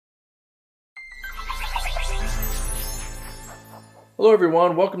Hello,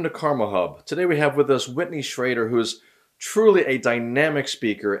 everyone. Welcome to Karma Hub. Today we have with us Whitney Schrader, who is truly a dynamic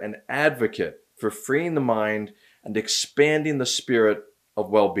speaker and advocate for freeing the mind and expanding the spirit of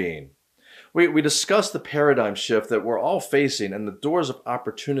well-being. We discuss the paradigm shift that we're all facing and the doors of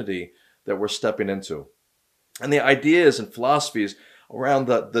opportunity that we're stepping into, and the ideas and philosophies around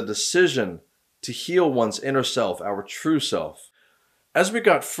the decision to heal one's inner self, our true self. As we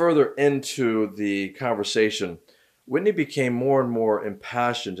got further into the conversation, Whitney became more and more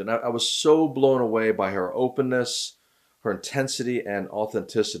impassioned, and I was so blown away by her openness, her intensity, and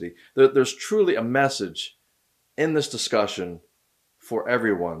authenticity. There's truly a message in this discussion for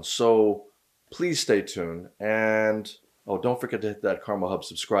everyone. So please stay tuned. And don't forget to hit that Karma Hub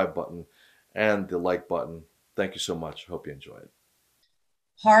subscribe button and the like button. Thank you so much. Hope you enjoy it.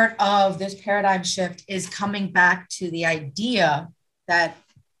 Part of this paradigm shift is coming back to the idea that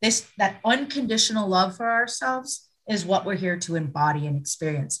that unconditional love for ourselves is what we're here to embody and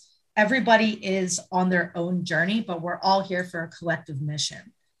experience. Everybody is on their own journey, but we're all here for a collective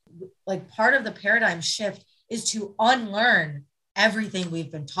mission. Like, part of the paradigm shift is to unlearn everything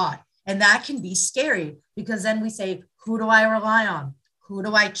we've been taught. And that can be scary because then we say, who do I rely on? Who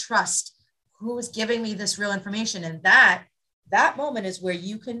do I trust? Who is giving me this real information? And that moment is where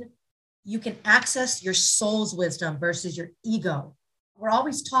you can access your soul's wisdom versus your ego. We're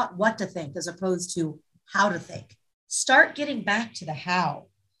always taught what to think as opposed to how to think. Start getting back to the how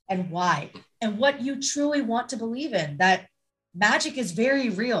and why and what you truly want to believe in, that magic is very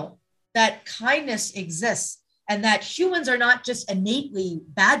real, that kindness exists, and that humans are not just innately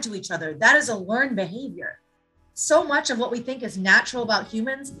bad to each other. That is a learned behavior. So much of what we think is natural about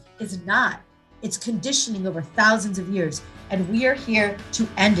humans is not. It's conditioning over thousands of years, and we are here to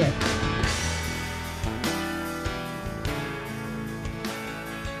end it.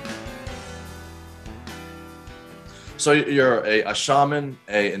 So you're a shaman,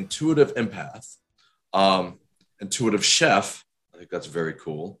 a intuitive empath, intuitive chef. I think that's very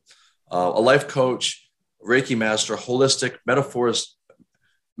cool. A life coach, Reiki master, holistic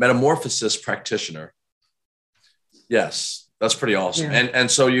metamorphosis practitioner. Yes, that's pretty awesome. Yeah.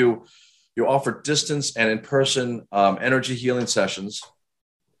 And so you offer distance and in-person energy healing sessions.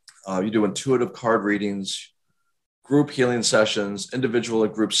 You do intuitive card readings, group healing sessions, individual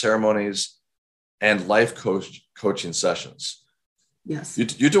and group ceremonies, and life coaching sessions. Yes.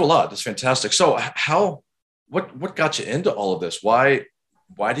 You do a lot. That's fantastic. So what got you into all of this? Why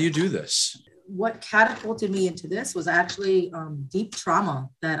do you do this? What catapulted me into this was actually deep trauma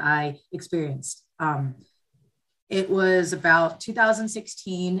that I experienced. It was about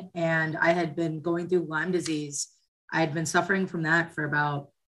 2016, and I had been going through Lyme disease. I had been suffering from that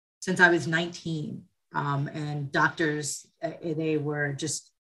since I was 19. And doctors, they were just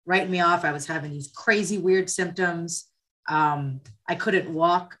writing me off. I was having these crazy, weird symptoms. I couldn't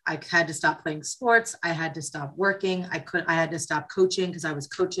walk. I had to stop playing sports. I had to stop working. I had to stop coaching because I was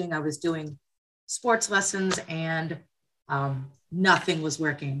coaching. I was doing sports lessons, and nothing was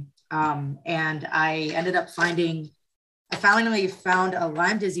working. And I ended up I finally found a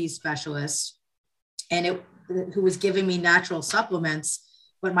Lyme disease specialist, and who was giving me natural supplements,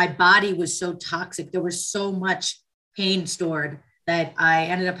 but my body was so toxic. There was so much pain stored that I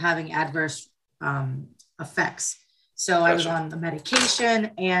ended up having adverse effects. So gotcha. I was on the medication,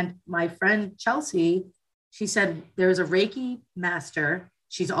 and my friend Chelsea, she said, there's a Reiki master.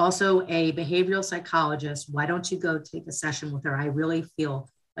 She's also a behavioral psychologist. Why don't you go take a session with her? I really feel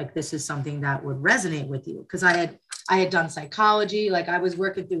like this is something that would resonate with you. Because I had done psychology, like I was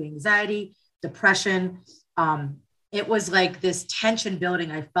working through anxiety, depression. It was like this tension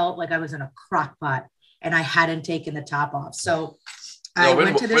building. I felt like I was in a crock pot and I hadn't taken the top off. So I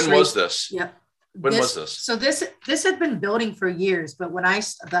went to this. When was this? Yep. When was this? So this had been building for years, but when I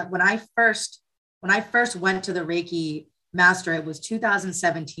first went to the Reiki master, it was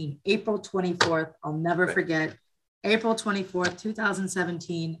 2017, April 24th. I'll never forget. April 24th,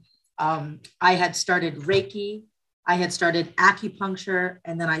 2017. I had started Reiki, I had started acupuncture,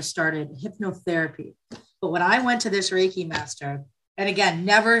 and then I started hypnotherapy. But when I went to this Reiki master, and again,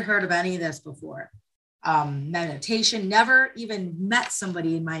 never heard of any of this before, meditation, never even met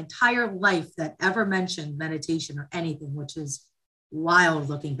somebody in my entire life that ever mentioned meditation or anything, which is wild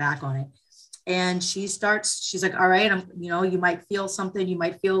looking back on it. And she's like, all right, you might feel something, you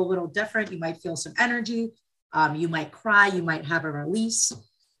might feel a little different, you might feel some energy, you might cry, you might have a release.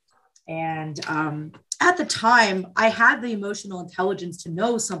 And at the time, I had the emotional intelligence to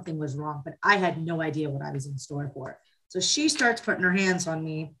know something was wrong, but I had no idea what I was in store for. So she starts putting her hands on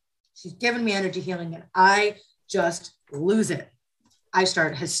me. She's giving me energy healing, and I just lose it. I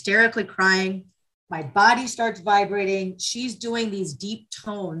start hysterically crying. my body starts vibrating. She's doing these deep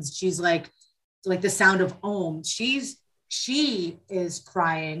tones. She's like the sound of Om. She is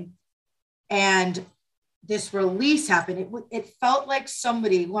crying. And this release happened. It felt like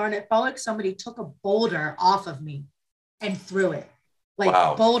somebody, Lauren, it felt like somebody took a boulder off of me and threw it. Like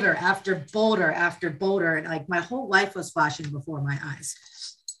wow. Boulder after boulder after boulder. And like my whole life was flashing before my eyes.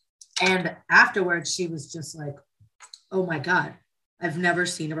 And afterwards, she was just like, oh my God, I've never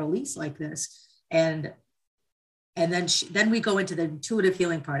seen a release like this. And then we go into the intuitive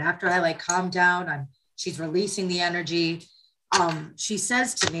healing part. After I like calm down, she's releasing the energy. She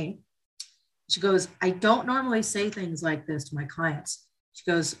says to me, she goes, I don't normally say things like this to my clients. She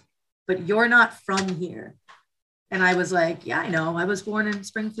goes, but you're not from here. And I was like, yeah, I know. I was born in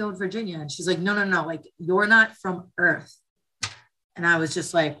Springfield, Virginia. And she's like, no, like you're not from Earth. And I was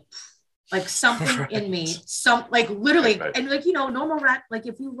just like something right. in me, like literally, right. And like, normal rat, like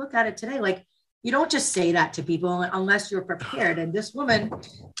if you look at it today, like you don't just say that to people unless you're prepared. And this woman,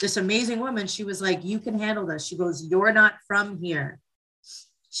 this amazing woman, she was like, you can handle this. She goes, you're not from here.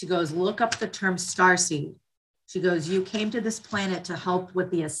 She goes, look up the term starseed. She goes, you came to this planet to help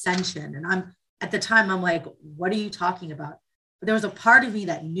with the ascension. And at the time, I'm like, what are you talking about? But there was a part of me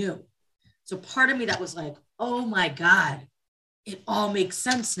that knew. So part of me that was like, oh my God, it all makes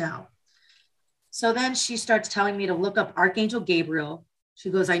sense now. So then she starts telling me to look up Archangel Gabriel. She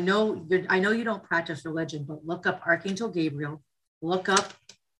goes, I know you don't practice religion, but look up Archangel Gabriel, look up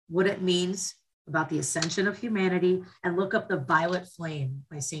what it means about the ascension of humanity, and look up the Violet Flame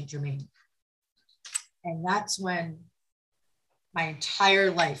by Saint Germain. And that's when my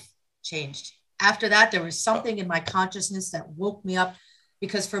entire life changed. After that, there was something in my consciousness that woke me up,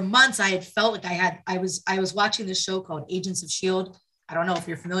 because for months I had felt like I was watching this show called Agents of S.H.I.E.L.D. I don't know if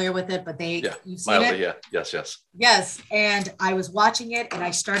you're familiar with it, but you've seen mildly, it? Yeah. Yes. Yes. And I was watching it and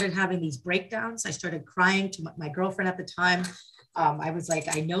I started having these breakdowns. I started crying to my girlfriend at the time. I was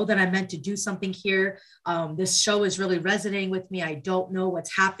like, I know that I'm meant to do something here. This show is really resonating with me. I don't know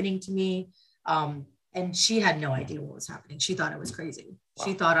what's happening to me. And she had no idea what was happening. She thought it was crazy. Wow.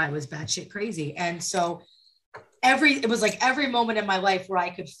 She thought I was batshit crazy. And so it was like every moment in my life where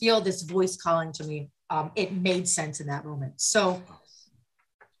I could feel this voice calling to me, it made sense in that moment. So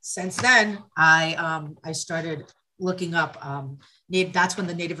since then, I started looking up, that's when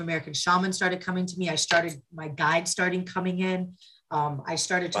the Native American shaman started coming to me. My guide started coming in. I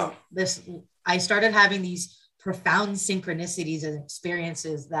started having these profound synchronicities and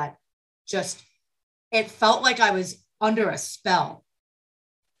experiences that it felt like I was under a spell,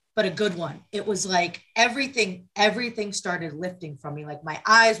 but a good one. It was like everything started lifting from me. Like my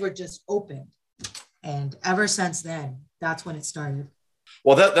eyes were just opened. And ever since then, that's when it started.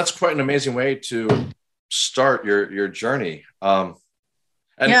 Well, that's quite an amazing way to start your journey. And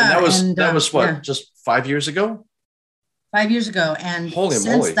that was what, just 5 years ago? 5 years ago. And holy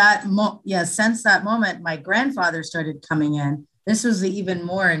since moly. Since that moment, my grandfather started coming in. This was the even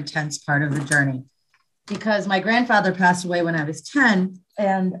more intense part of the journey, because my grandfather passed away when I was 10.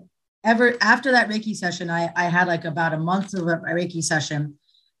 And after that Reiki session, I had like about a month of a Reiki session.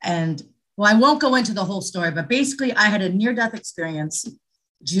 And well, I won't go into the whole story, but basically I had a near-death experience,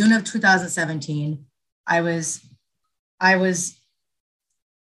 June of 2017. I was on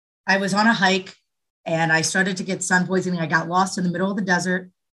a hike and I started to get sun poisoning. I got lost in the middle of the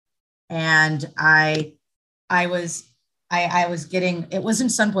desert, and I was getting, it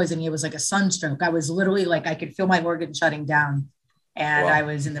wasn't sun poisoning. It was like a sunstroke. I was literally like, I could feel my organs shutting down, and wow. I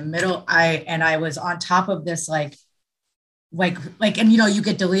was in the middle. I was on top of this, like, and you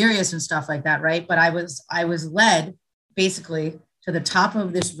get delirious and stuff like that. Right. But I was led basically to the top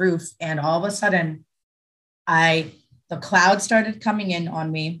of this roof, and all of a sudden the cloud started coming in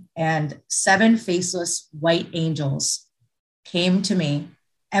on me, and 7 faceless white angels came to me.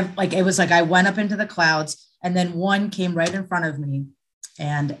 And like, it was like, I went up into the clouds, and then one came right in front of me.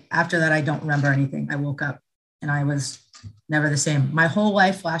 And after that, I don't remember anything. I woke up and I was never the same. My whole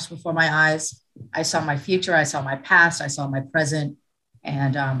life flashed before my eyes. I saw my future. I saw my past. I saw my present.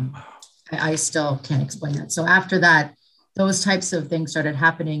 And I still can't explain it. So after that, those types of things started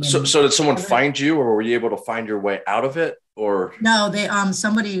happening. So did someone find you, or were you able to find your way out of it? Or no, they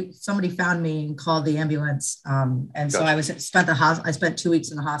somebody found me and called the ambulance. And gotcha. So I spent 2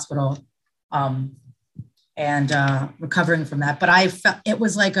 weeks in the hospital, and recovering from that. But I felt it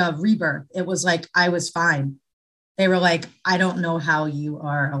was like a rebirth. It was like I was fine. They were like, I don't know how you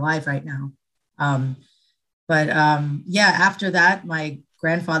are alive right now. After that, my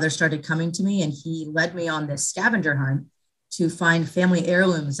grandfather started coming to me, and he led me on this scavenger hunt to find family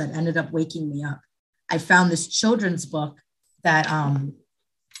heirlooms that ended up waking me up. I found this children's book that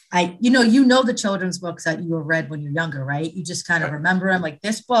the children's books that you read when you're younger, right? You just kind of remember them. Like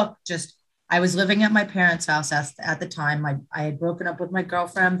this book, I was living at my parents' house at the time. I had broken up with my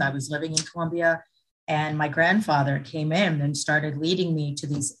girlfriend. I was living in Colombia, and my grandfather came in and started leading me to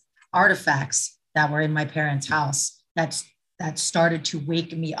these artifacts that were in my parents' house that started to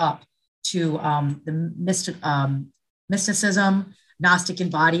wake me up to the mysticism, Gnostic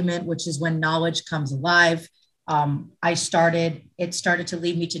embodiment, which is when knowledge comes alive. It started to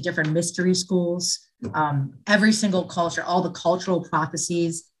lead me to different mystery schools, every single culture, all the cultural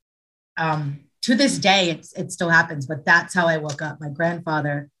prophecies. To this day, it still happens, but that's how I woke up. My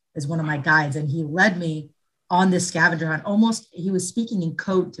grandfather is one of my guides, and he led me on this scavenger hunt. He was speaking in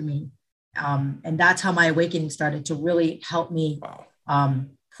code to me. And that's how my awakening started to really help me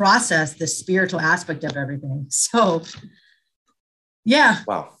process the spiritual aspect of everything. So yeah,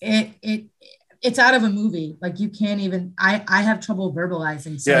 it's out of a movie. Like you can't even, I have trouble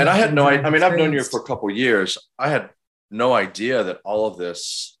verbalizing. Yeah. And I had I've known you for a couple of years. I had no idea that all of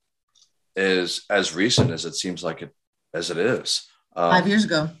this is as recent as it seems like it is. 5 years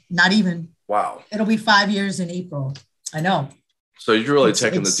ago, not even. Wow. It'll be 5 years in April. I know. So you're really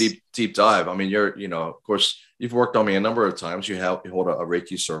taking the deep dive. I mean, of course, you've worked on me a number of times. You hold a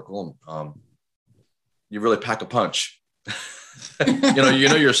Reiki circle. You really pack a punch. you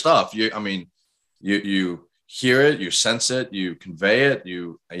know your stuff. You hear it, you sense it, you convey it.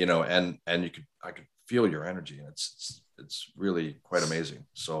 I could feel your energy, and it's really quite amazing.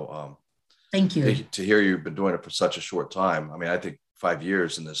 So thank you. To hear you've been doing it for such a short time. I mean, I think 5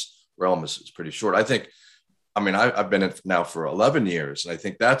 years in this realm is pretty short. I've been in now for 11 years, and I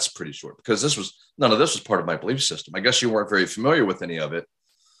think that's pretty short because none of this was part of my belief system. I guess you weren't very familiar with any of it.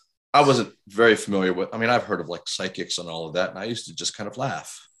 I wasn't very familiar with, I've heard of like psychics and all of that, and I used to just kind of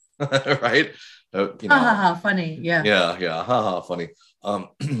laugh, right? Funny. Yeah. Yeah. Funny.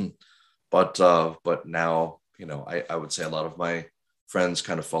 But now, I would say a lot of my friends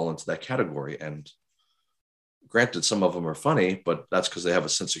kind of fall into that category, and granted, some of them are funny, but that's because they have a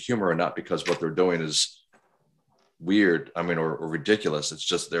sense of humor and not because what they're doing is weird, or ridiculous. It's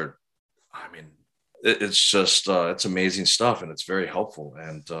just it's amazing stuff, and it's very helpful.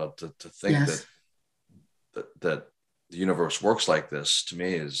 And to think yes. that the universe works like this, to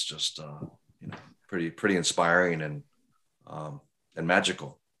me, is just pretty inspiring and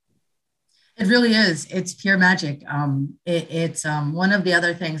magical. It really is. It's pure magic. It's one of the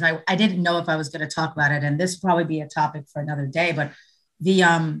other things I didn't know if I was going to talk about it, and this will probably be a topic for another day, but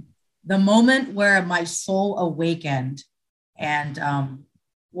the moment where my soul awakened and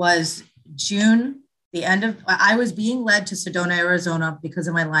was June, I was being led to Sedona, Arizona because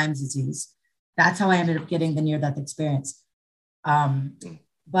of my Lyme disease. That's how I ended up getting the near-death experience.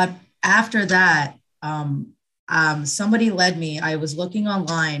 But after that, somebody led me. I was looking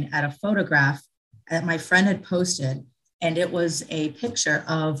online at a photograph that my friend had posted, and it was a picture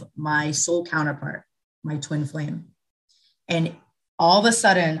of my soul counterpart, my twin flame. And all of a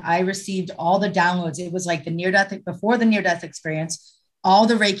sudden, I received all the downloads. It was like before the near-death experience, all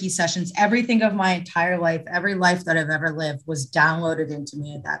the Reiki sessions, everything of my entire life, every life that I've ever lived was downloaded into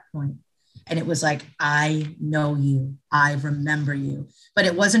me at that point. And it was like, I know you, I remember you. But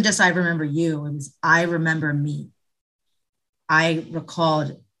it wasn't just I remember you, it was I remember me. I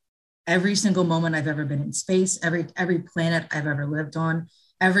recalled every single moment I've ever been in space, every planet I've ever lived on,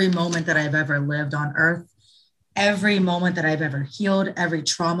 every moment that I've ever lived on Earth, every moment that I've ever healed, every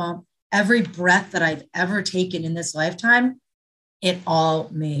trauma, every breath that I've ever taken in this lifetime, it all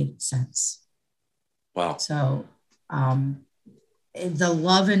made sense. Wow. So the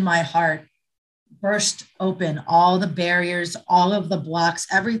love in my heart burst open, all the barriers, all of the blocks,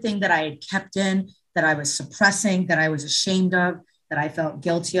 everything that I had kept in, that I was suppressing, that I was ashamed of, that I felt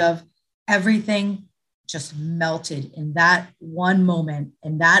guilty of, everything just melted in that one moment.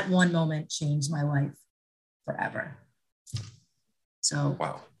 And that one moment changed my life forever. So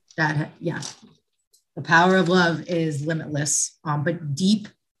wow. The power of love is limitless, but deep,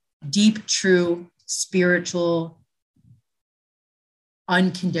 true, spiritual,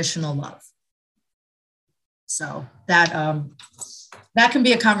 unconditional love. So that can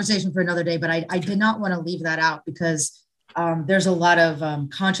be a conversation for another day, but I did not want to leave that out because there's a lot of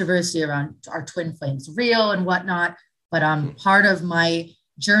controversy around our twin flames real and whatnot. But part of my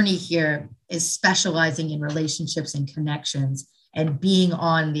journey here is specializing in relationships and connections and being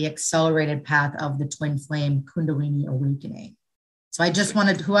on the accelerated path of the twin flame Kundalini awakening. So I just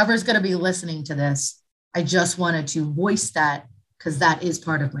wanted, whoever's going to be listening to this, I just wanted to voice that because that is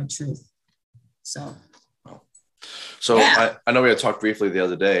part of my truth. So yeah. I know we had talked briefly the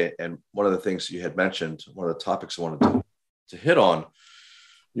other day, and one of the things you had mentioned, one of the topics I wanted to hit on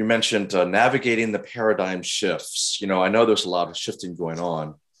You mentioned navigating the paradigm shifts. I know there's a lot of shifting going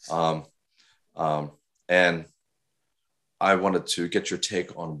on. And I wanted to get your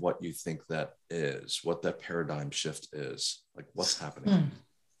take on what you think that is, what that paradigm shift is, like what's happening.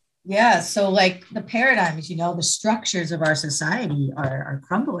 Yeah. So like the paradigms, the structures of our society are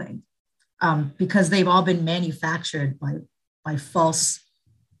crumbling because they've all been manufactured by false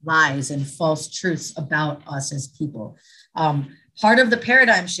lies and false truths about us as people. Part of the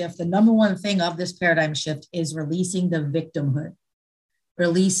paradigm shift, the number one thing of this paradigm shift is releasing the victimhood,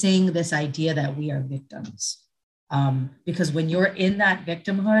 releasing this idea that we are victims. Because when you're in that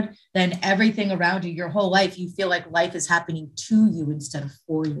victimhood, then everything around you, your whole life, you feel like life is happening to you instead of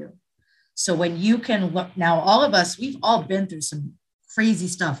for you. So when you can look, now all of us, we've all been through some crazy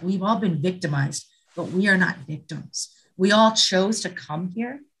stuff. We've all been victimized, but we are not victims. We all chose to come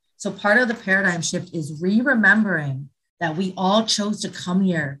here. So part of the paradigm shift is remembering that we all chose to come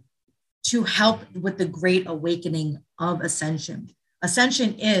here to help with the great awakening of ascension.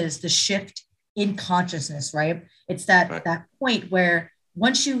 Ascension is the shift in consciousness, right? It's that point where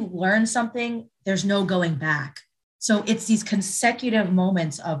once you learn something, there's no going back. So it's these consecutive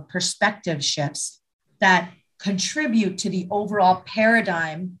moments of perspective shifts that contribute to the overall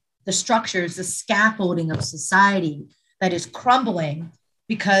paradigm, the structures, the scaffolding of society that is crumbling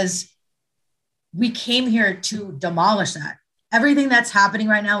because we came here to demolish that. Everything that's happening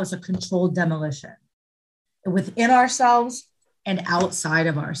right now is a controlled demolition within ourselves and outside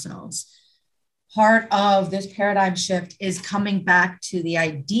of ourselves. Part of this paradigm shift is coming back to the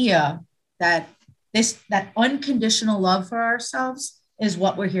idea that that unconditional love for ourselves is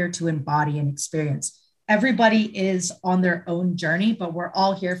what we're here to embody and experience. Everybody is on their own journey, but we're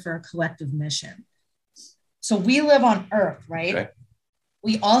all here for a collective mission. So we live on Earth, right? Okay.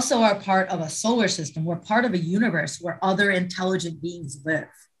 We also are part of a solar system. We're part of a universe where other intelligent beings live.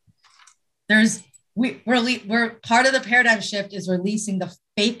 We're part of the paradigm shift is releasing the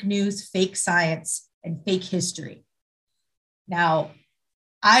fake news, fake science, and fake history. Now,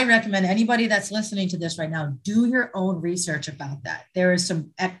 I recommend anybody that's listening to this right now, do your own research about that. There are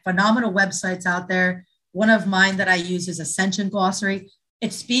some phenomenal websites out there. One of mine that I use is Ascension Glossary.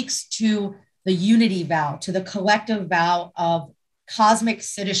 It speaks to the unity vow, to the collective vow of cosmic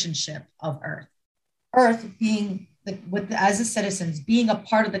citizenship of Earth. Earth being, as a citizens, being a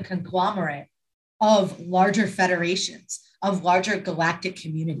part of the conglomerate of larger federations, of larger galactic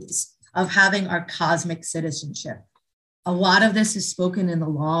communities, of having our cosmic citizenship. A lot of this is spoken in the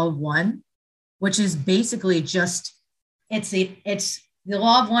Law of One, which is basically just, the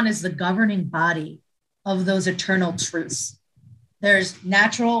Law of One is the governing body of those eternal truths. There's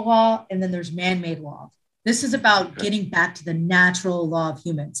natural law and then there's man-made law. This is about getting back to the natural law of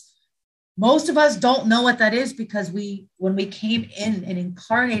humans. Most of us don't know what that is because when we came in and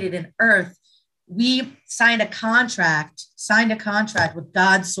incarnated in Earth, we signed a contract with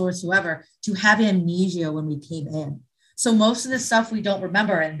God, source, whoever, to have amnesia when we came in. So most of the stuff we don't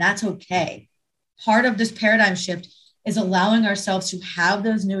remember, and that's okay. Part of this paradigm shift is allowing ourselves to have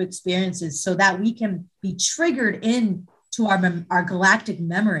those new experiences so that we can be triggered into our galactic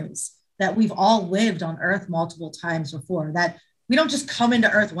memories that we've all lived on Earth multiple times before, that we don't just come into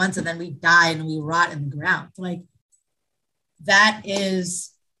Earth once and then we die and we rot in the ground. Like that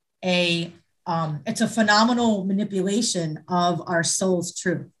is it's a phenomenal manipulation of our soul's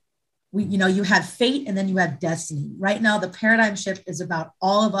truth. You have fate and then you have destiny. Right now, the paradigm shift is about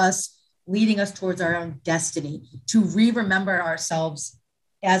all of us leading us towards our own destiny, to remember ourselves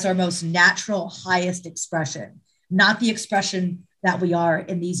as our most natural, highest expression, not the expression that we are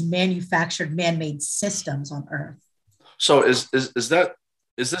in these manufactured, man-made systems on Earth. So is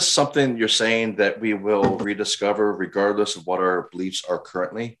this something you're saying that we will rediscover regardless of what our beliefs are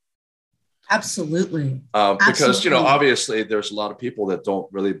currently? Absolutely. Because, Absolutely. Obviously there's a lot of people that don't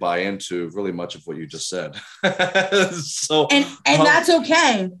really buy into really much of what you just said. So, and that's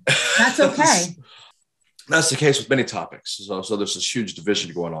okay. That's okay. That's the case with many topics. So there's this huge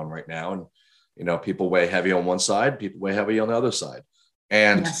division going on right now. And, people weigh heavy on one side, people weigh heavy on the other side.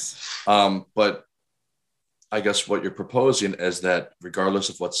 And, yes. But I guess what you're proposing is that regardless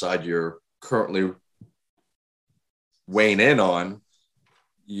of what side you're currently weighing in on,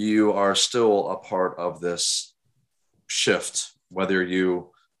 you are still a part of this shift, whether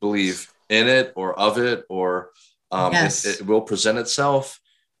you believe in it or of it, or yes. it will present itself,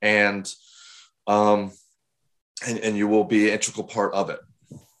 and you will be an integral part of it.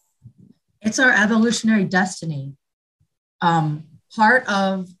 It's our evolutionary destiny. Part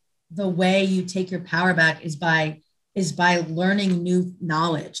of the way you take your power back is by learning new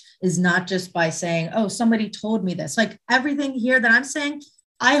knowledge, is not just by saying, oh, somebody told me this. Like everything here that I'm saying,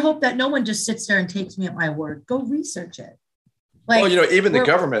 I hope that no one just sits there and takes me at my word. Go research it. Like, well, even the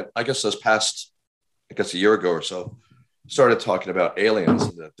government, I guess this past, a year ago or so, started talking about aliens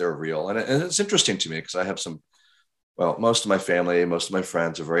and that they're real. And it's interesting to me because I have most of my family, most of my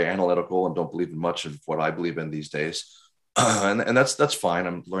friends are very analytical and don't believe in much of what I believe in these days. And that's fine.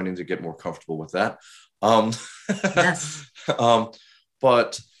 I'm learning to get more comfortable with that. Yes.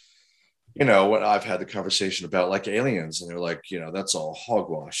 But, when I've had the conversation about like aliens and they're like, that's all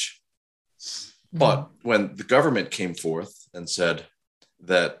hogwash. Mm-hmm. But when the government came forth and said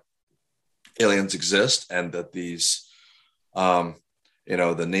that aliens exist and that these,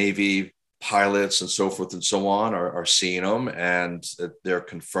 the Navy pilots and so forth and so on are seeing them and that they're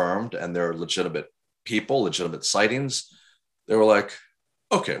confirmed and they're legitimate people, legitimate sightings, they were like,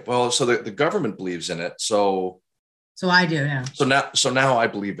 okay, well, so the government believes in it. So I do, yeah. So now I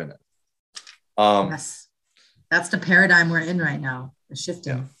believe in it. Yes. That's the paradigm we're in right now. The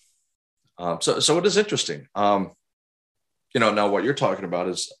shifting. Yeah. So it is interesting. Now what you're talking about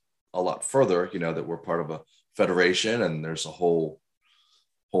is a lot further, that we're part of a federation and there's a whole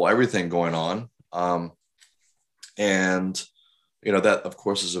everything going on. And, that of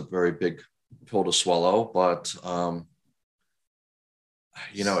course is a very big pill to swallow, but,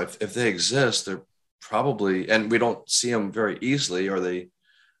 if they exist, they're probably, and we don't see them very easily, or they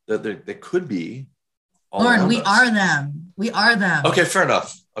could be. Lauren, we are them. We are them. Okay, fair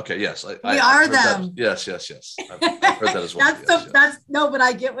enough. Okay, yes. We are them. Yes. I've heard that as well. But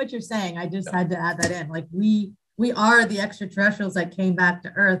I get what you're saying. I just had to add that in. Like we are the extraterrestrials that came back to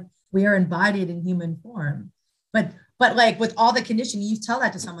Earth. We are embodied in human form. But like with all the conditioning, you tell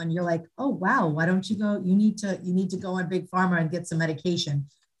that to someone, you're like, oh wow, why don't you go? You need to go on Big Pharma and get some medication.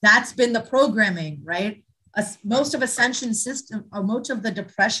 That's been the programming, right? Most of Ascension system, or most of the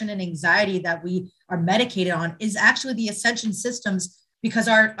depression and anxiety that we are medicated on is actually the Ascension systems, because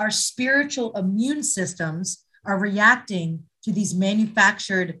our spiritual immune systems are reacting to this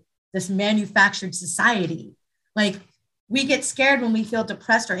manufactured society. Like we get scared when we feel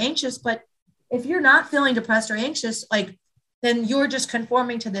depressed or anxious, but if you're not feeling depressed or anxious, like then you're just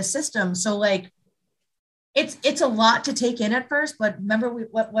conforming to this system. So like it's a lot to take in at first, but remember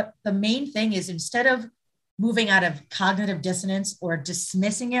what the main thing is, instead of moving out of cognitive dissonance or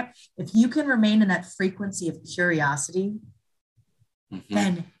dismissing it, if you can remain in that frequency of curiosity, mm-hmm.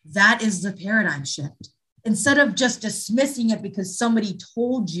 then that is the paradigm shift. Instead of just dismissing it because somebody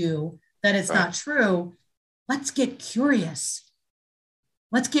told you that it's not true, let's get curious.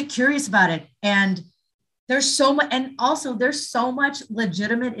 Let's get curious about it. And there's so much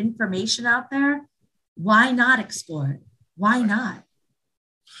legitimate information out there. Why not explore it? Why not?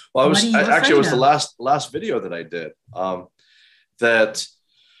 Well, it was the last video that I did that,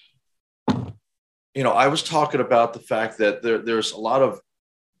 I was talking about the fact that there's a lot of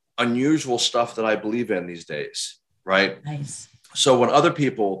unusual stuff that I believe in these days, right? Nice. So when other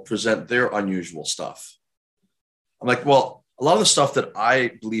people present their unusual stuff, I'm like, well, a lot of the stuff that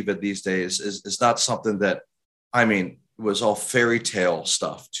I believe in these days is not something that, was all fairy tale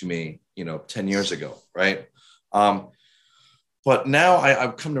stuff to me, 10 years ago, right? But now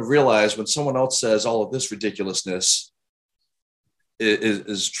I've come to realize when someone else says all of this ridiculousness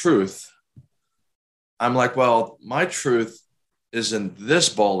is truth, I'm like, well, my truth is in this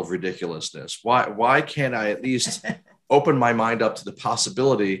ball of ridiculousness. Why can't I at least open my mind up to the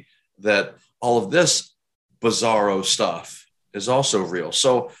possibility that all of this bizarro stuff is also real?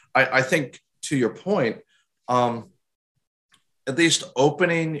 So I think, to your point, at least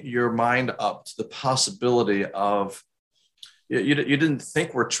opening your mind up to the possibility of, you didn't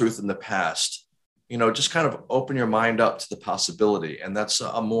think were truth in the past, just kind of open your mind up to the possibility. And that's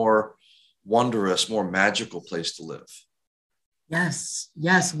a more wondrous, more magical place to live. Yes.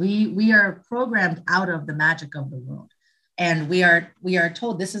 We are programmed out of the magic of the world. And we are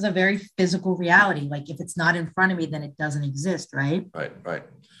told this is a very physical reality. Like if it's not in front of me, then it doesn't exist, right? Right.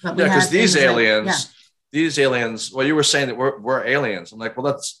 Yeah, because these aliens, well, you were saying that we're aliens. I'm like,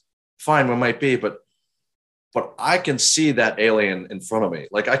 well, that's fine, we might be, but I can see that alien in front of me.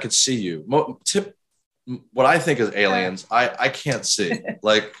 Like I could see you. What I think is aliens, I can't see,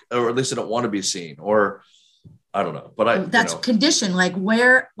 like, or at least I don't want to be seen, or I don't know. But that's condition. Like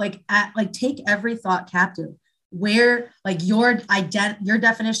where, take every thought captive. Where, like your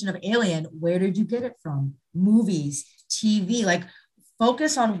definition of alien, where did you get it from? Movies, TV, like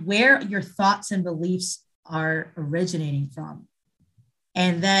focus on where your thoughts and beliefs are originating from.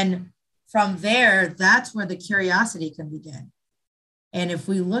 And then from there, that's where the curiosity can begin. And if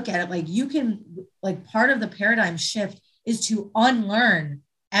we look at it, part of the paradigm shift is to unlearn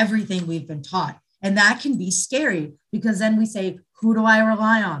everything we've been taught. And that can be scary because then we say, Who do I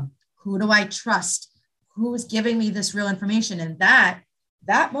rely on? Who do I trust? Who is giving me this real information? And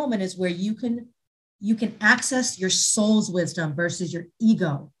that moment is where you can access your soul's wisdom versus your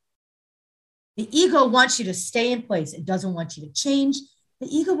ego. The ego wants you to stay in place. It doesn't want you to change. The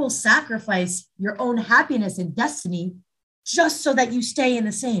ego will sacrifice your own happiness and destiny just so that you stay in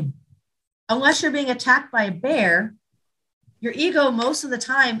the same. Unless you're being attacked by a bear, your ego most of the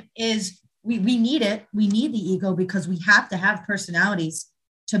time is, we need it. We need the ego because we have to have personalities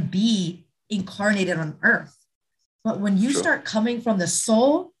to be incarnated on earth. But when you start coming from the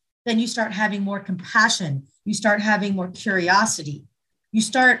soul, then you start having more compassion. You start having more curiosity. You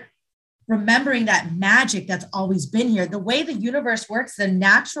start remembering that magic that's always been here. The way the universe works, the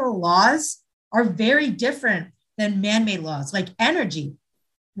natural laws are very different than man-made laws, like energy.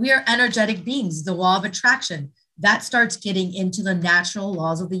 We are energetic beings, the law of attraction. That starts getting into the natural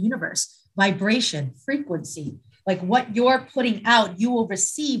laws of the universe. Vibration, frequency, like what you're putting out, you will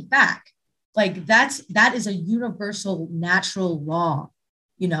receive back. Like that is a universal natural law,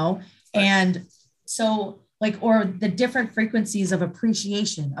 you know? And so like, or the different frequencies of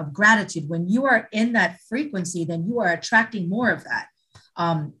appreciation, of gratitude. When you are in that frequency, then you are attracting more of that.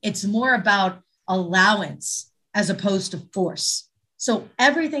 It's more about allowance as opposed to force. So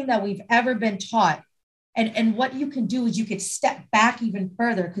everything that we've ever been taught, and what you can do is you could step back even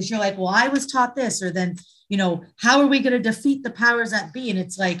further because you're like, well, I was taught this, or then, you know, how are we going to defeat the powers that be? And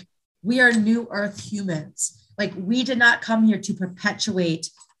it's like, we are new earth humans. Like we did not come here to perpetuate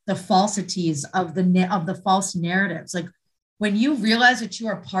the falsities of the false narratives. Like when you realize that you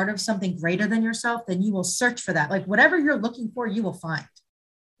are part of something greater than yourself, then you will search for that. Like whatever you're looking for, you will find.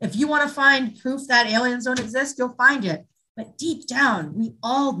 If you want to find proof that aliens don't exist, you'll find it. But deep down, we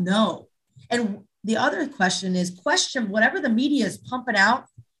all know. And the other question is question whatever the media is pumping out,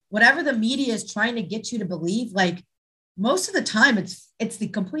 whatever the media is trying to get you to believe, like most of the time it's the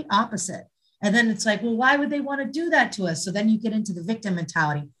complete opposite. And then it's like, well, why would they want to do that to us? So then you get into the victim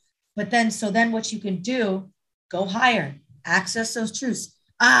mentality. But then what you can do, go higher, access those truths.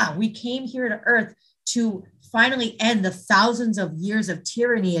 We came here to earth to finally end the thousands of years of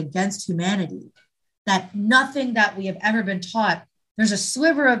tyranny against humanity. That nothing that we have ever been taught, there's a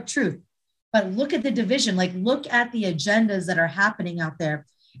sliver of truth. But look at the division, like look at the agendas that are happening out there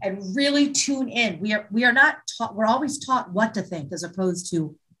and really tune in. We are not taught, we're always taught what to think as opposed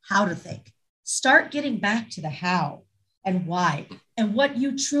to how to think. Start getting back to the how and why and what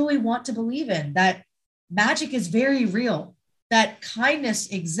you truly want to believe in, that magic is very real, that kindness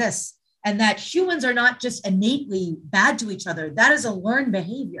exists, and that humans are not just innately bad to each other. That is a learned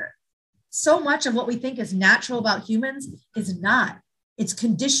behavior. So much of what we think is natural about humans is not. It's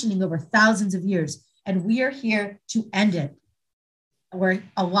conditioning over thousands of years, and we are here to end it. Where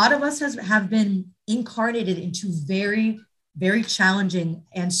a lot of us have been incarnated into very, very challenging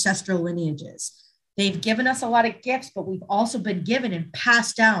ancestral lineages. They've given us a lot of gifts, but we've also been given and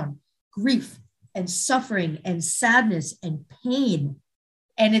passed down grief and suffering and sadness and pain.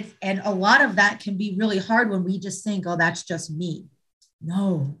 And a lot of that can be really hard when we just think, oh, that's just me.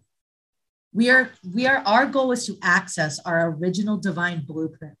 No. Our goal is to access our original divine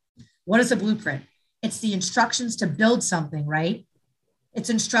blueprint. What is a blueprint? It's the instructions to build something, right? It's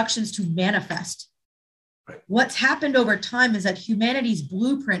instructions to manifest. Right. What's happened over time is that humanity's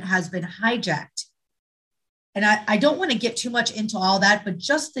blueprint has been hijacked. And I don't want to get too much into all that, but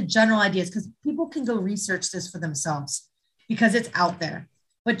just the general ideas, because people can go research this for themselves because it's out there.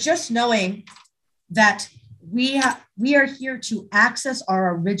 But just knowing that we are here to access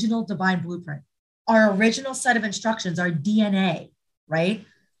our original divine blueprint, our original set of instructions, our DNA, right?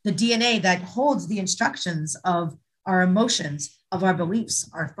 The DNA that holds the instructions of our emotions, of our beliefs,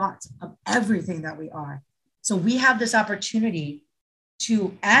 our thoughts, of everything that we are. So we have this opportunity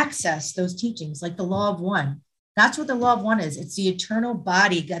to access those teachings, like the law of one. That's what the law of one is. It's the eternal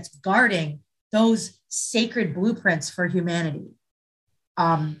body that's guarding those sacred blueprints for humanity.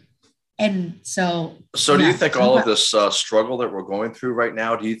 And so do you think all of this struggle that we're going through right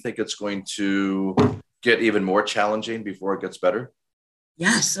now, do you think it's going to get even more challenging before it gets better?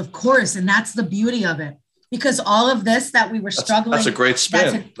 Yes, of course. And that's the beauty of it. Because all of this that we were struggling. That's a great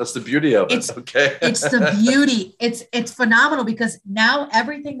spin. That's the beauty of it. Okay. It's the beauty. It's phenomenal because now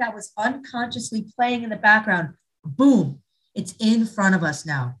everything that was unconsciously playing in the background, boom, it's in front of us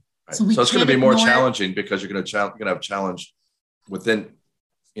now. Right. So it's going to be more challenging because you're going to have a challenge within,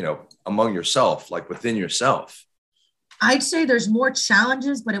 among yourself, like within yourself. I'd say there's more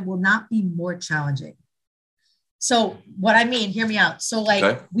challenges, but it will not be more challenging. So what I mean, hear me out. So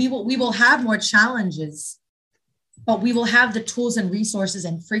we will have more challenges, but we will have the tools and resources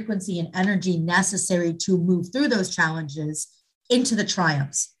and frequency and energy necessary to move through those challenges into the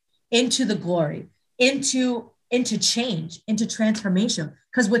triumphs, into the glory, into change, into transformation.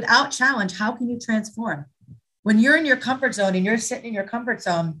 Because without challenge, how can you transform? When you're in your comfort zone and you're sitting in your comfort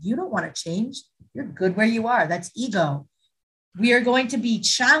zone, you don't want to change. You're good where you are. That's ego. We are going to be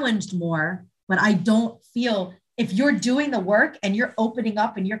challenged more, but I don't feel if you're doing the work and you're opening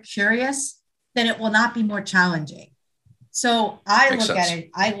up and you're curious, then it will not be more challenging. So I look at it.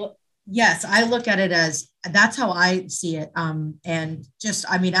 I look at it as that's how I see it. And just,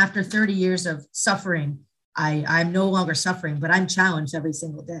 I mean, after 30 years of suffering, I'm no longer suffering, but I'm challenged every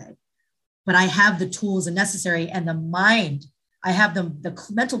single day. But I have the tools and necessary and the mind. I have the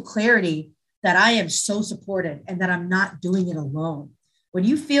mental clarity that I am so supported and that I'm not doing it alone. When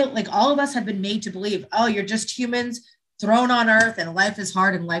you feel like all of us have been made to believe, oh, you're just humans thrown on earth and life is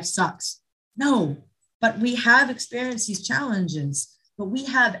hard and life sucks. No, but we have experienced these challenges, but we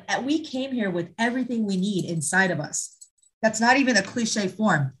came here with everything we need inside of us. That's not even a cliche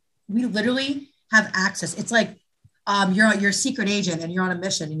form. We literally have access. It's like you're a secret agent and you're on a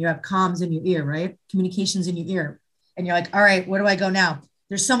mission and you have comms in your ear, right? Communications in your ear. And you're like, all right, where do I go now?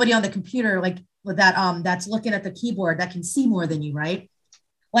 There's somebody on the computer like that that's looking at the keyboard that can see more than you, right?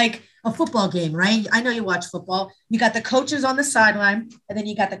 Like a football game, right? I know you watch football. You got the coaches on the sideline and then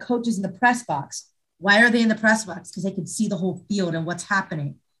you got the coaches in the press box. Why are they in the press box? Because they can see the whole field and what's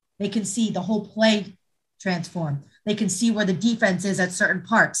happening. They can see the whole play transform. They can see where the defense is at certain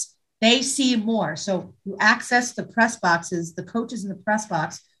parts. They see more. So you access the press boxes, the coaches in the press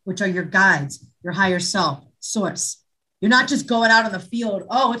box, which are your guides, your higher self, source. You're not just going out on the field.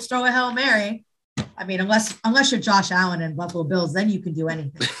 Oh, let's throw a Hail Mary. I mean, unless you're Josh Allen and Buffalo Bills, then you can do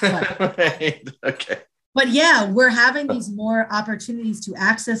anything. But, right. Okay. But yeah, we're having these more opportunities to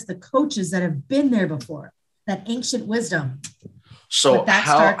access the coaches that have been there before, that ancient wisdom. So what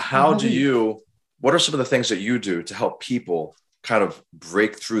are some of the things that you do to help people kind of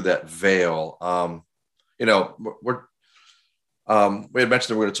break through that veil? We had mentioned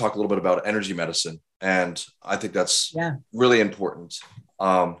that we're going to talk a little bit about energy medicine. And I think that's really important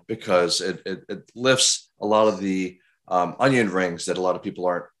because it lifts a lot of the onion rings that a lot of people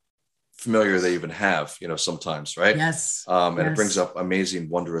aren't familiar they even have, sometimes, right? Yes. And it brings up amazing,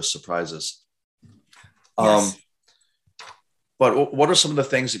 wondrous surprises. Yes. But what are some of the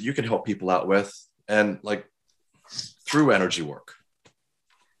things that you can help people out with and like through energy work?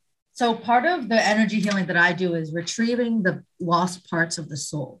 So part of the energy healing that I do is retrieving the lost parts of the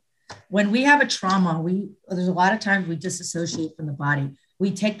soul. When we have a trauma, there's a lot of times we disassociate from the body.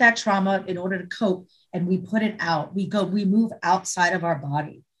 We take that trauma in order to cope and we put it out. We move outside of our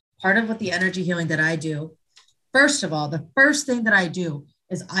body. Part of what the energy healing that I do, first of all, the first thing that I do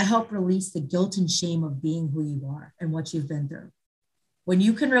is I help release the guilt and shame of being who you are and what you've been through. When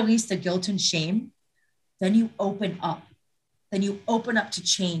you can release the guilt and shame, then you open up. Then you open up to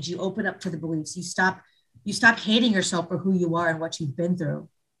change. You open up to the beliefs. You stop hating yourself for who you are and what you've been through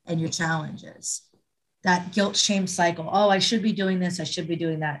and your challenges. That guilt shame cycle. Oh, I should be doing this. I should be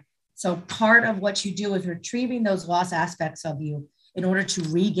doing that. So part of what you do is retrieving those lost aspects of you in order to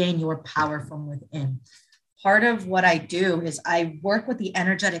regain your power from within. Part of what I do is I work with the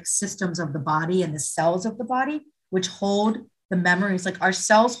energetic systems of the body and the cells of the body, which hold the memories. Like our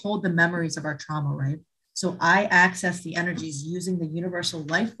cells hold the memories of our trauma, right? So I access the energies using the universal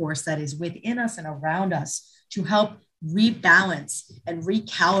life force that is within us and around us to help rebalance and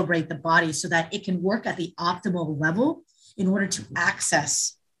recalibrate the body so that it can work at the optimal level in order to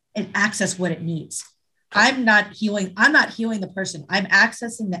access what it needs. I'm not healing the person. I'm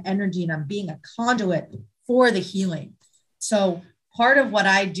accessing the energy and I'm being a conduit for the healing. So part of what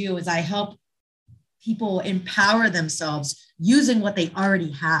I do is I help people empower themselves using what they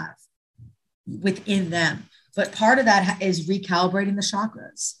already have within them. But part of that is recalibrating the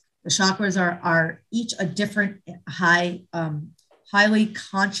chakras. The chakras are each a different highly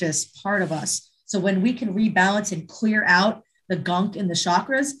conscious part of us. So when we can rebalance and clear out the gunk in the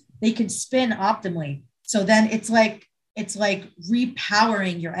chakras, they can spin optimally. So then it's like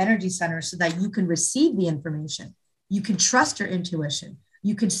repowering your energy center so that you can receive the information. You can trust your intuition.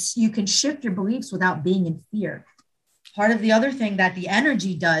 You can shift your beliefs without being in fear. Part of the other thing that the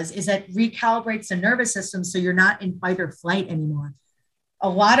energy does is that recalibrates the nervous system so you're not in fight or flight anymore. A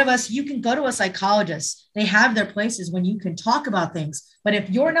lot of us, you can go to a psychologist. They have their places when you can talk about things. But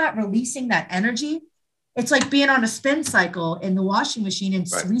if you're not releasing that energy, it's like being on a spin cycle in the washing machine and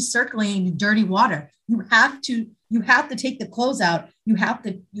recirculating dirty water. You have to take the clothes out. You have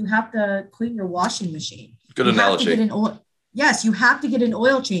to clean your washing machine. Good analogy. Yes, you have to get an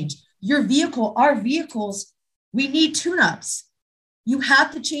oil change. Our vehicles, we need tune-ups. You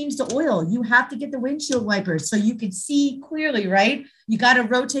have to change the oil. You have to get the windshield wipers so you can see clearly, right? You got to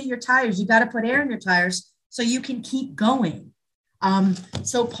rotate your tires. You got to put air in your tires so you can keep going.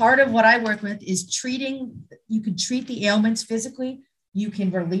 So part of what I work with is you can treat the ailments physically. You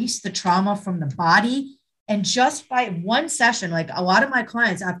can release the trauma from the body. And just by one session, like a lot of my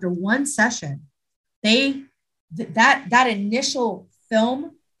clients, after one session, that initial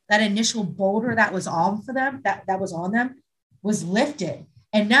film, that initial boulder that was on for them, that was on them, was lifted.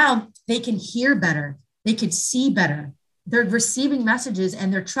 And now they can hear better. They can see better. They're receiving messages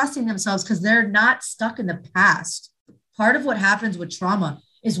and they're trusting themselves because they're not stuck in the past. Part of what happens with trauma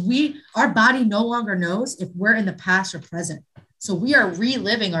is our body no longer knows if we're in the past or present. So we are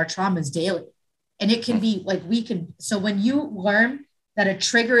reliving our traumas daily. And it can be like so when you learn that a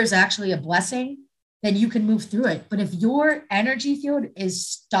trigger is actually a blessing, then you can move through it. But if your energy field is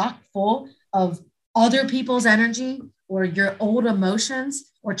stock full of other people's energy or your old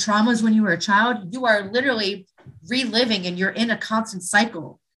emotions or traumas when you were a child, you are literally reliving and you're in a constant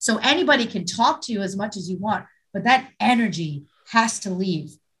cycle. So anybody can talk to you as much as you want, but that energy has to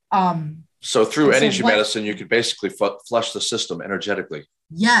leave. So through energy medicine, you could basically flush the system energetically.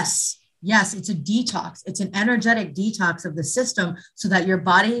 Yes. It's a detox. It's an energetic detox of the system so that your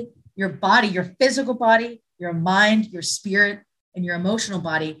body, your physical body, your mind, your spirit, and your emotional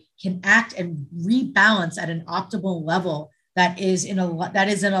body can act and rebalance at an optimal level that is in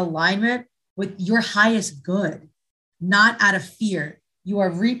alignment with your highest good, not out of fear. You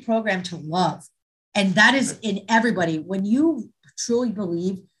are reprogrammed to love. And that is in everybody. When you truly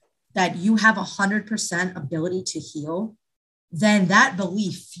believe that you have 100% ability to heal, then that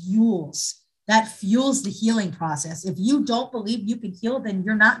belief fuels the healing process. If you don't believe you can heal, then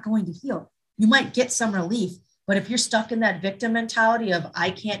you're not going to heal. You might get some relief, but if you're stuck in that victim mentality of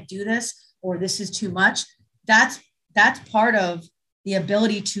I can't do this or this is too much, that's part of the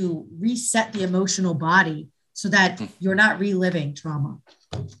ability to reset the emotional body so that you're not reliving trauma.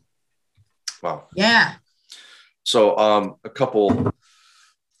 Wow. Yeah. So a couple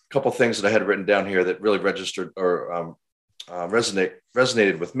things that I had written down here that really registered or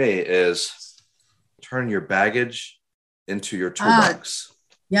resonated with me is turn your baggage into your toolbox.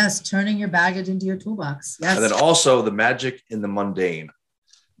 Yes, turning your baggage into your toolbox. Yes. And then also the magic in the mundane.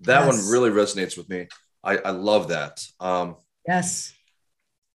 That one really resonates with me. I love that. Yes.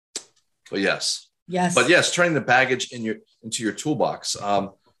 But yes. Yes. But yes, turning the baggage into your toolbox.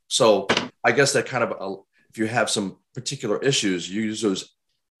 So I guess that kind of, if you have some particular issues, you use those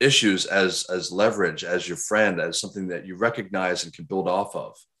issues as leverage, as your friend, as something that you recognize and can build off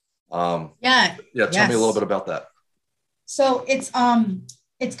of. Tell me a little bit about that. So it's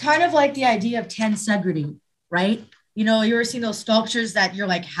kind of like the idea of tensegrity, right? You ever seen those sculptures that you're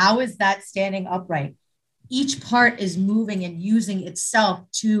like, how is that standing upright? Each part is moving and using itself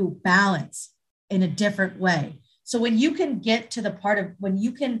to balance in a different way. So when you can get to the part of when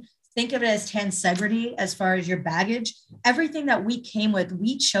you can think of it as tensegrity, as far as your baggage, everything that we came with,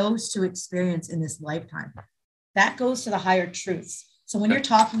 we chose to experience in this lifetime. That goes to the higher truths. So when you're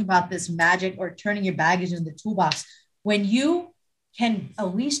talking about this magic or turning your baggage into the toolbox, when you can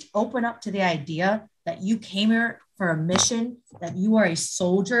at least open up to the idea that you came here for a mission, that you are a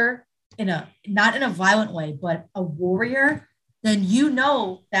soldier not in a violent way, but a warrior, then you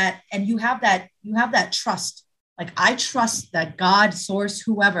know that, and you have that trust. Like, I trust that God, source,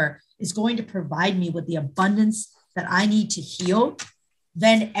 whoever is going to provide me with the abundance that I need to heal.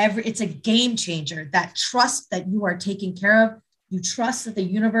 Then it's a game changer. That trust that you are taken care of, you trust that the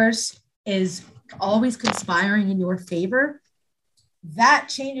universe is always conspiring in your favor. That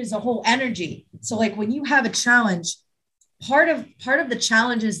changes the whole energy. So like when you have a challenge, part of the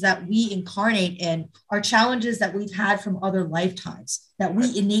challenges that we incarnate in are challenges that we've had from other lifetimes that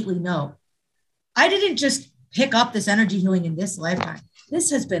we innately know. I didn't just pick up this energy healing in this lifetime. This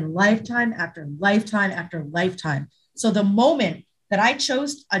has been lifetime after lifetime after lifetime. So the moment that I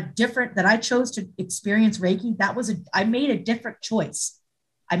chose to experience Reiki, I made a different choice.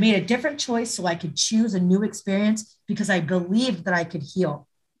 I made a different choice so I could choose a new experience because I believed that I could heal.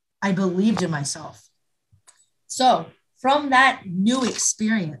 I believed in myself. So from that new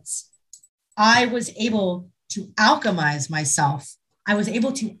experience, I was able to alchemize myself. I was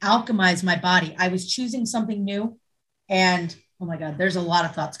able to alchemize my body. I was choosing something new. And oh my God, there's a lot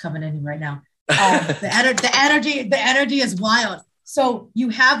of thoughts coming in right now. The energy is wild. So you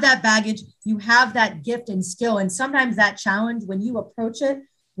have that baggage, you have that gift and skill. And sometimes that challenge, when you approach it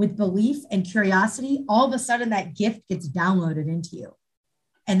with belief and curiosity, all of a sudden that gift gets downloaded into you.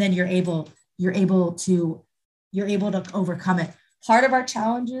 And then you're able to overcome it. Part of our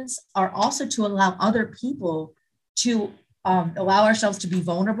challenges are also to allow other people to allow ourselves to be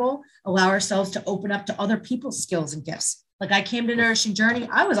vulnerable, allow ourselves to open up to other people's skills and gifts. Like I came to Nourishing Journey,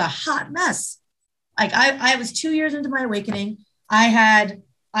 I was a hot mess. Like I was 2 years into my awakening. I had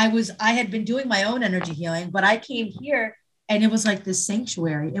been doing my own energy healing, but I came here and it was like this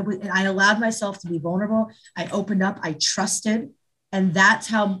sanctuary. I allowed myself to be vulnerable. I opened up, I trusted. And that's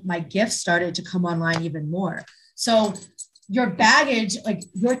how my gifts started to come online even more. So your baggage, like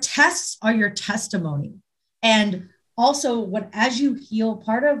your tests are your testimony. And also as you heal,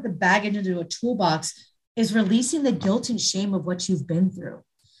 part of the baggage into a toolbox is releasing the guilt and shame of what you've been through,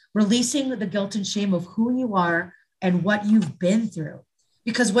 releasing the guilt and shame of who you are and what you've been through.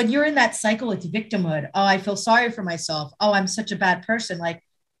 Because when you're in that cycle, it's victimhood. Oh, I feel sorry for myself. Oh, I'm such a bad person. Like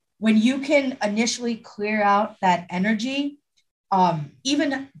when you can initially clear out that energy,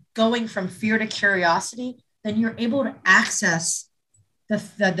 even going from fear to curiosity, then you're able to access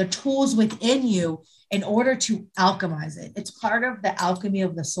the tools within you in order to alchemize it. It's part of the alchemy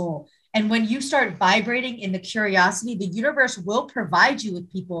of the soul. And when you start vibrating in the curiosity, the universe will provide you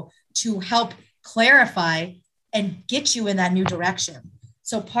with people to help clarify and get you in that new direction.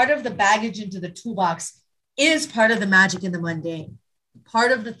 So part of the baggage into the toolbox is part of the magic in the mundane.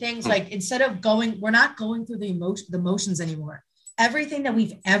 Part of the things like instead of we're not going through the motions anymore. Everything that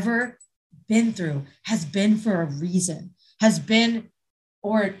we've ever been through has been for a reason, has been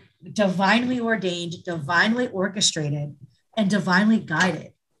or divinely ordained, divinely orchestrated, and divinely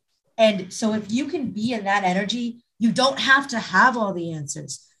guided. And so if you can be in that energy, you don't have to have all the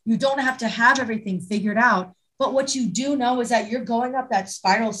answers. You don't have to have everything figured out. But what you do know is that you're going up that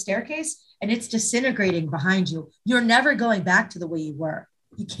spiral staircase and it's disintegrating behind you. You're never going back to the way you were.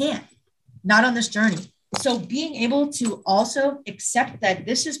 You can't, not on this journey. So being able to also accept that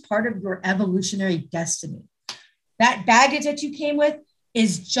this is part of your evolutionary destiny. That baggage that you came with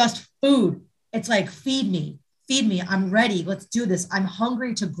is just food. It's like, feed me. I'm ready. Let's do this. I'm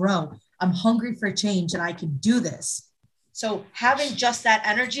hungry to grow. I'm hungry for change and I can do this. So having just that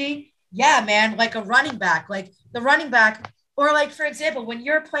energy, yeah, man, like a running back, like the running back, or like, for example, when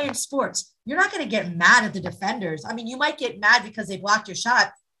you're playing sports, you're not going to get mad at the defenders. I mean, you might get mad because they blocked your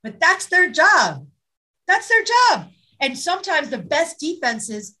shot, but that's their job. That's their job. And sometimes the best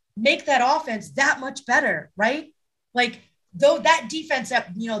defenses make that offense that much better, right? Like though that defense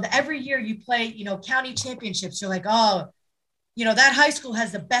that, every year you play, county championships, you're like, oh, that high school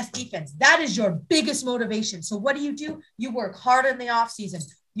has the best defense. That is your biggest motivation. So what do? You work hard in the off season.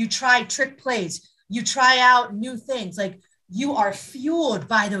 You try trick plays. You try out new things. Like you are fueled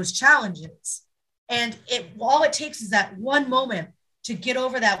by those challenges. And all it takes is that one moment to get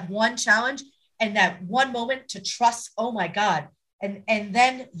over that one challenge and that one moment to trust, oh my God. And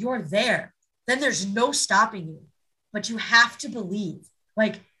then you're there. Then there's no stopping you, but you have to believe.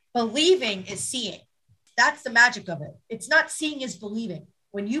 Like believing is seeing. That's the magic of it. It's not seeing is believing.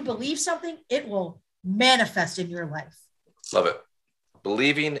 When you believe something, it will manifest in your life. Love it.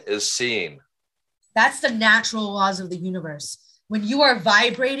 Believing is seeing. That's the natural laws of the universe. When you are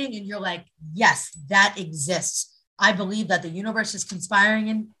vibrating and you're like, yes, that exists. I believe that the universe is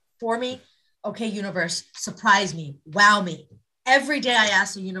conspiring for me. Okay, universe, surprise me, wow me. Every day I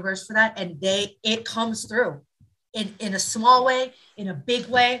ask the universe for that and it comes through in a small way, in a big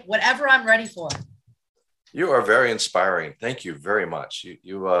way, whatever I'm ready for. You are very inspiring. Thank you very much.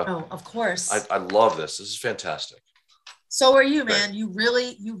 Oh, of course. I love this. This is fantastic. So are you, man. You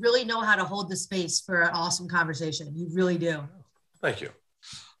really know how to hold the space for an awesome conversation. You really do. Thank you.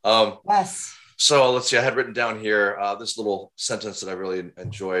 Yes. So let's see. I had written down here this little sentence that I really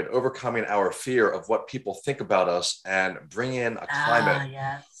enjoyed: overcoming our fear of what people think about us and bring in a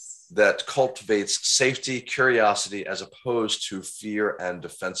climate that cultivates safety, curiosity, as opposed to fear and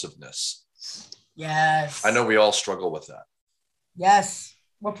defensiveness. Yes. I know we all struggle with that. Yes.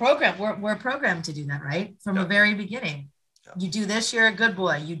 We're programmed to do that, right? From the very beginning. Yeah. You do this, you're a good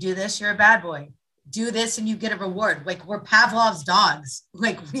boy. You do this, you're a bad boy. Do this and you get a reward. Like we're Pavlov's dogs.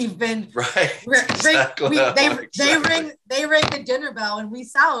 Like we've been right. They ring the dinner bell and we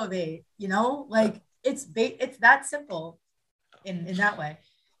salivate, like it's that simple in that way.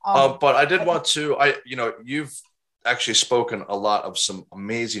 But I did want to, you've actually spoken a lot of some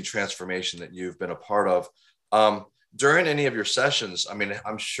amazing transformation that you've been a part of. During any of your sessions, I mean,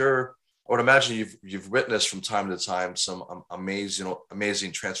 I would imagine you've witnessed from time to time some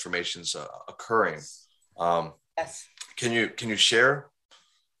amazing transformations occurring. Yes. Can you share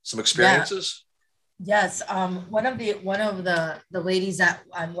some experiences? Yeah. Yes. One of the ladies that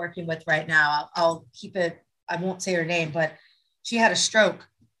I'm working with right now, I'll keep it. I won't say her name, but she had a stroke.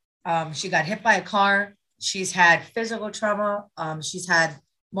 She got hit by a car. She's had physical trauma. She's had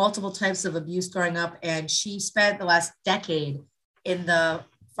multiple types of abuse growing up. And she spent the last decade in the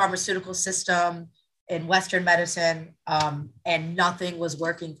pharmaceutical system, in Western medicine, and nothing was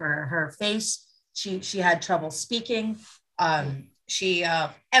working for her. Her face, she had trouble speaking. She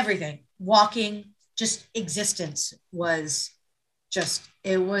everything, walking, just existence was just,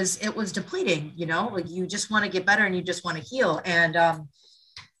 it was depleting, you know, like you just want to get better and you just want to heal. And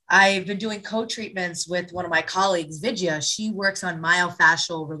I've been doing co-treatments with one of my colleagues, Vidya. She works on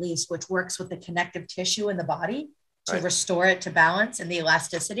myofascial release, which works with the connective tissue in the body to restore it to balance and the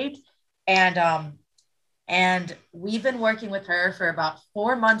elasticity. And we've been working with her for about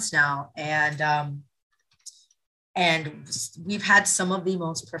 4 months now. And we've had some of the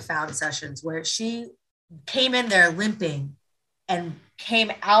most profound sessions where she came in there limping and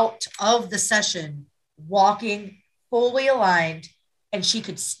came out of the session walking fully aligned, and she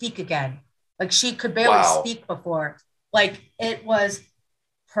could speak again. Like she could barely speak before. Like it was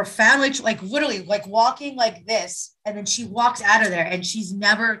profoundly, like literally like walking like this. And then she walks out of there and she's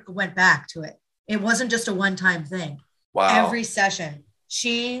never went back to it. It wasn't just a one-time thing. Wow. Every session,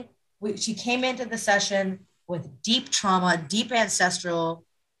 she came into the session with deep trauma, deep ancestral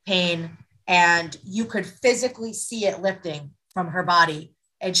pain, and you could physically see it lifting from her body.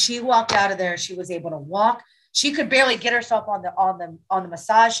 And she walked out of there. She was able to walk. She could barely get herself on the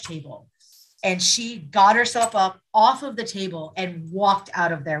massage table. And she got herself up off of the table and walked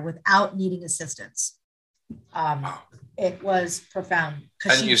out of there without needing assistance. It was profound.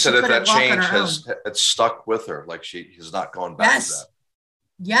 And you said that change has stuck with her. Like she has not gone back to that.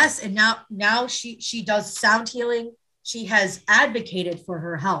 Yes. And now she does sound healing. She has advocated for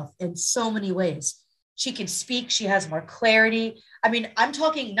her health in so many ways. She can speak. She has more clarity. I mean, I'm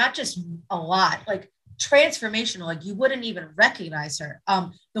talking not just a lot, like transformational, like you wouldn't even recognize her.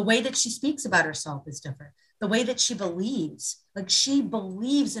 The way that she speaks about herself is different. The way that she believes, like she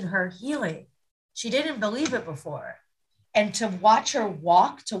believes in her healing. She didn't believe it before. And to watch her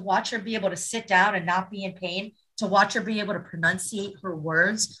walk, to watch her be able to sit down and not be in pain, to watch her be able to pronunciate her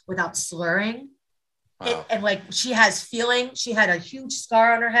words without slurring. Wow. And like she has feeling, she had a huge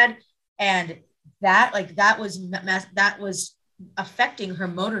scar on her head, and that was affecting her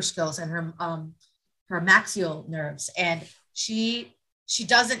motor skills and her maxial nerves. And she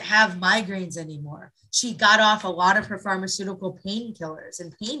doesn't have migraines anymore. She got off a lot of her pharmaceutical painkillers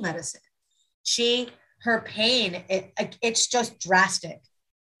and pain medicine. Her pain, it's just drastic.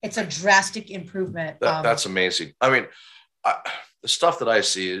 It's a drastic improvement. That's amazing. I mean, the stuff that I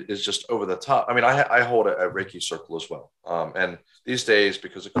see is just over the top. I mean, I hold a Reiki circle as well. And these days,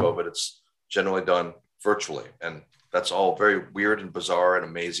 because of COVID, it's generally done virtually. And that's all very weird and bizarre and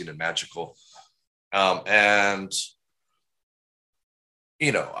amazing and magical. And,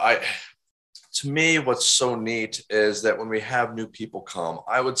 you know, to me, what's so neat is that when we have new people come,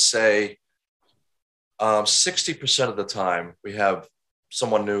 I would say 60% of the time we have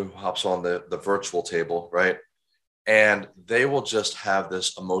someone new who hops on the virtual table, right? And they will just have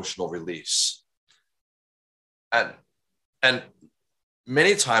this emotional release. And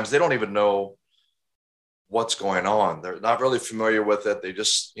many times they don't even know what's going on. They're not really familiar with it. They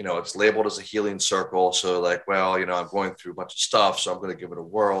just, you know, it's labeled as a healing circle. So like, well, you know, I'm going through a bunch of stuff, so I'm going to give it a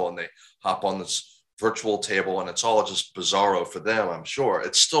whirl. And they hop on this virtual table and it's all just bizarro for them. I'm sure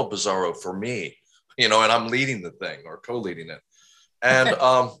it's still bizarro for me, you know, and I'm leading the thing or co-leading it. And,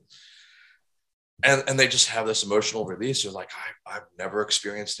 and they just have this emotional release. You're like, I've never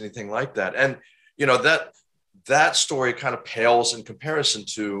experienced anything like that. And, you know, that story kind of pales in comparison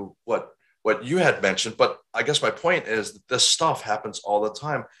to what you had mentioned. But I guess my point is that this stuff happens all the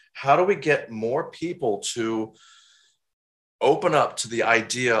time. How do we get more people to open up to the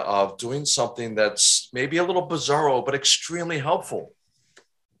idea of doing something that's maybe a little bizarro, but extremely helpful?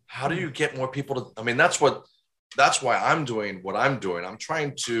 How do you get more people to, I mean, that's why I'm doing what I'm doing. I'm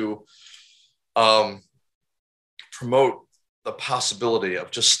trying to promote the possibility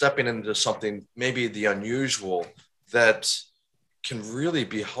of just stepping into something, maybe the unusual, that can really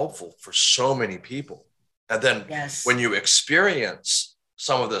be helpful for so many people. And then when you experience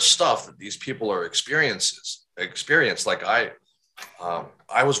some of the stuff that these people are experience, like I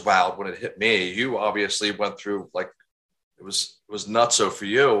was wowed when it hit me. You obviously went through, like, it was nutso for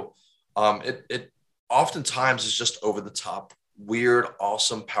you. It oftentimes is just over the top, weird,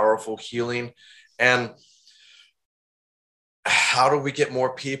 awesome, powerful healing. And how do we get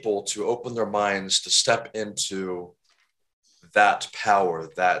more people to open their minds to step into that power,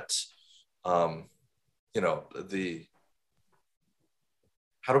 that, you know,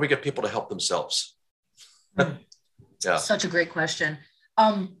 how do we get people to help themselves? Yeah. Such a great question.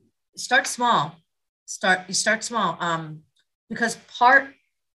 Start small. You start small. Because part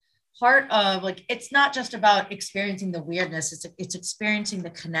part of like, it's not just about experiencing the weirdness, it's experiencing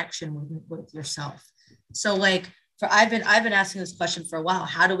the connection with yourself. So like I've been asking this question for a while.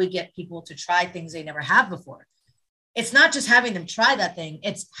 How do we get people to try things they never have before? It's not just having them try that thing,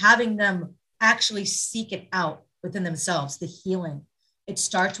 it's having them actually seek it out within themselves, the healing. It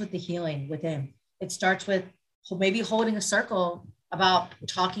starts with the healing within. It starts with maybe holding a circle about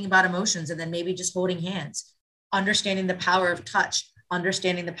talking about emotions, and then maybe just holding hands, understanding the power of touch,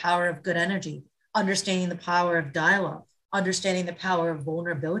 understanding the power of good energy, understanding the power of dialogue, understanding the power of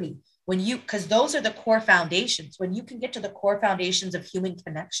vulnerability. Because those are the core foundations. When you can get to the core foundations of human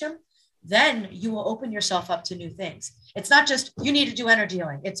connection, then you will open yourself up to new things. It's not just, you need to do energy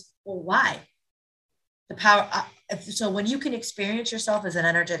healing. It's, well, why? The power. So when you can experience yourself as an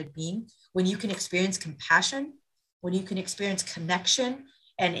energetic being, when you can experience compassion, when you can experience connection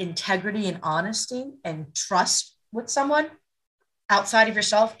and integrity and honesty and trust with someone outside of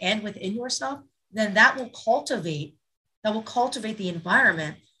yourself and within yourself, then that will cultivate the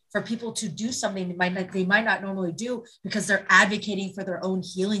environment for people to do something they might not normally do, because they're advocating for their own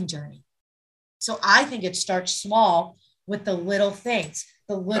healing journey. So I think it starts small with the little things,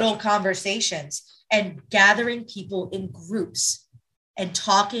 the little conversations, and gathering people in groups and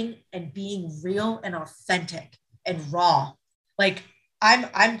talking and being real and authentic and raw. Like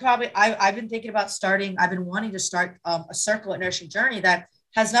I've been thinking about I've been wanting to start a circle at Nourishing Journey that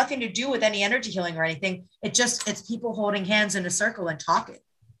has nothing to do with any energy healing or anything. It's people holding hands in a circle and talking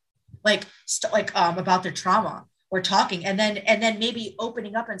about their trauma. We're talking, and then maybe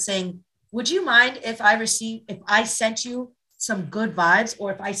opening up and saying, would you mind if I sent you some good vibes,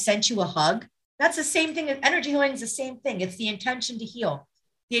 or if I sent you a hug? That's the same thing. Energy healing is the same thing. It's the intention to heal,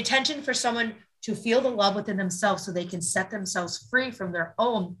 the intention for someone to feel the love within themselves so they can set themselves free from their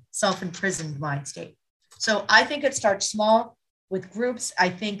own self-imprisoned mind state. So I think it starts small with groups. I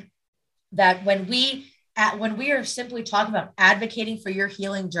think that when we are simply talking about advocating for your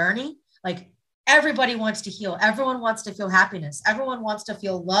healing journey, like everybody wants to heal. Everyone wants to feel happiness. Everyone wants to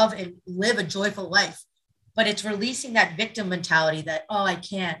feel love and live a joyful life. But it's releasing that victim mentality that, oh, I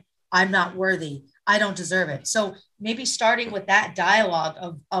can't, I'm not worthy, I don't deserve it. So maybe starting with that dialogue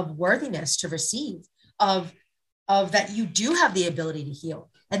of worthiness to receive, of that you do have the ability to heal.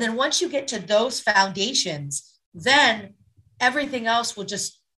 And then once you get to those foundations, then everything else will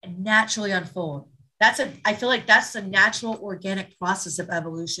just naturally unfold. I feel like that's the natural organic process of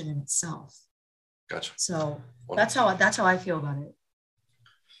evolution in itself. Gotcha. So that's how I feel about it.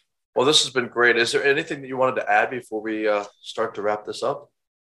 Well, this has been great. Is there anything that you wanted to add before we start to wrap this up?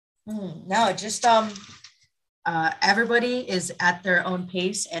 No, just everybody is at their own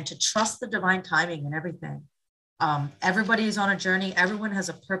pace, and to trust the divine timing and everything. Everybody is on a journey. Everyone has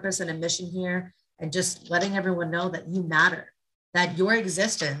a purpose and a mission here, and just letting everyone know that you matter, that your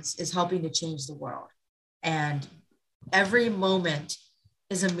existence is helping to change the world. And every moment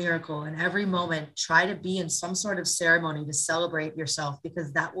is a miracle. And every moment, try to be in some sort of ceremony to celebrate yourself,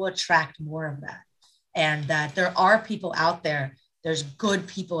 because that will attract more of that. And that there are people out there, there's good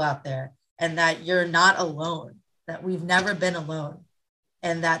people out there, and that you're not alone, that we've never been alone,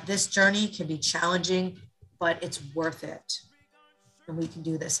 and that this journey can be challenging, but it's worth it. And we can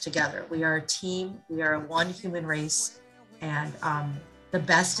do this together. We are a team. We are one human race, and the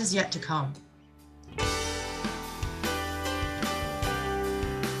best is yet to come.